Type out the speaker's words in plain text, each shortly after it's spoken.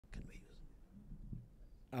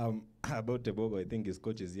About Tebogo, I think his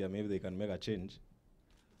coach is here. Maybe they can make a change.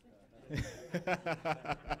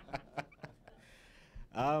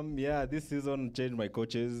 Yeah, this season changed my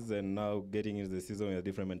coaches, and now getting into the season with a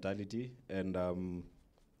different mentality. And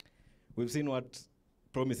we've seen what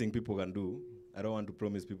promising people can do. I don't want to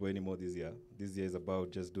promise people anymore this year. This year is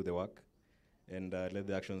about just do the work and let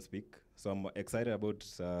the action speak. So I'm excited about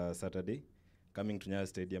Saturday, coming to Nyayo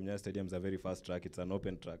Stadium. Nyayo Stadium is a very fast track. It's an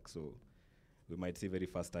open track, so we might see very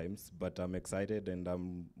fast times. But I'm excited, and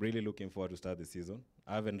I'm really looking forward to start the season.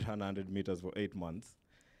 I haven't run 100 meters for 8 months,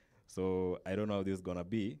 so I don't know how this is going to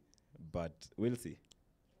be, but we'll see.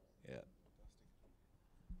 Yeah.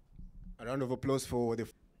 A round of applause for the...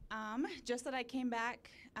 Just that I came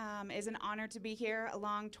back is an honor to be here. A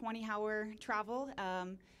long 20-hour travel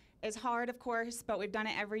is hard, of course, but we've done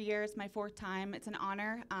it every year. It's my 4th time. It's an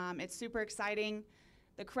honor. It's super exciting.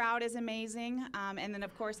 The crowd is amazing. And then,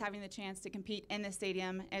 of course, having the chance to compete in the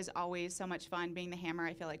stadium is always so much fun. Being the hammer,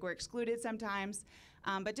 I feel like we're excluded sometimes.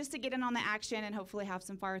 But just to get in on the action and hopefully have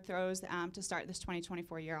some far throws to start this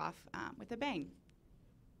 2024 year off with a bang.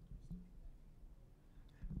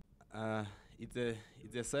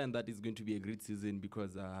 It's a sign that it's going to be a great season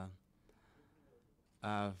because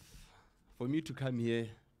for me to come here,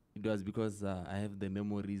 it was because I have the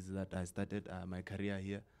memories that I started my career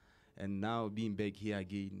here, and now being back here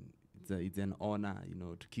again, it's an honor,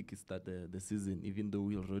 to kickstart the season. Even though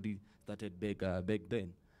we already started back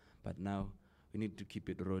then, but now we need to keep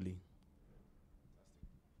it rolling.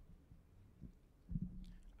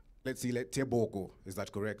 Let's see, Tebogo, is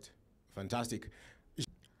that correct? Fantastic.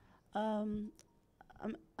 I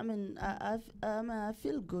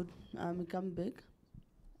feel good. Come back,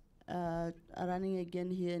 running again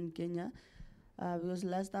here in Kenya, because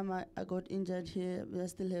last time I got injured here, I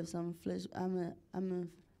still have some I'm a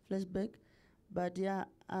flashback, but yeah,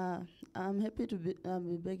 I'm happy to be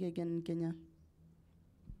back again in Kenya.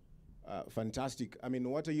 Fantastic.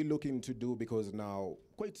 What are you looking to do? Because now,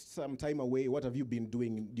 quite some time away, what have you been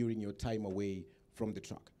doing during your time away from the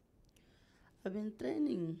track? I've been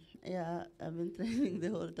training. Yeah, I've been training the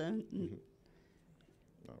whole time.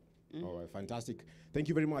 All right, fantastic. Thank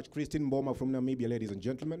you very much, Christine Mbona from Namibia, ladies and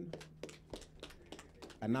gentlemen.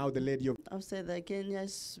 And now the lady of... I'll say that Kenya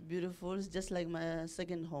is beautiful. It's just like my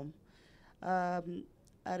second home.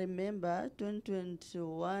 I remember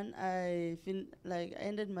 2021, I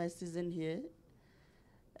ended my season here.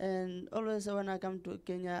 And always when I come to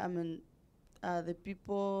Kenya, the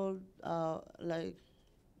people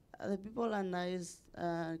the people are nice,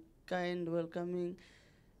 kind, welcoming,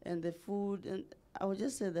 and the food, and I would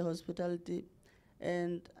just say the hospitality.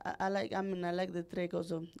 And I like the trek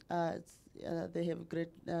also. They have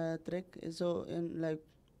great trek. So, and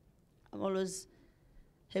I'm always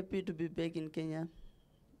happy to be back in Kenya.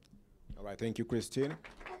 All right, thank you, Christine.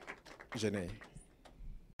 Janae.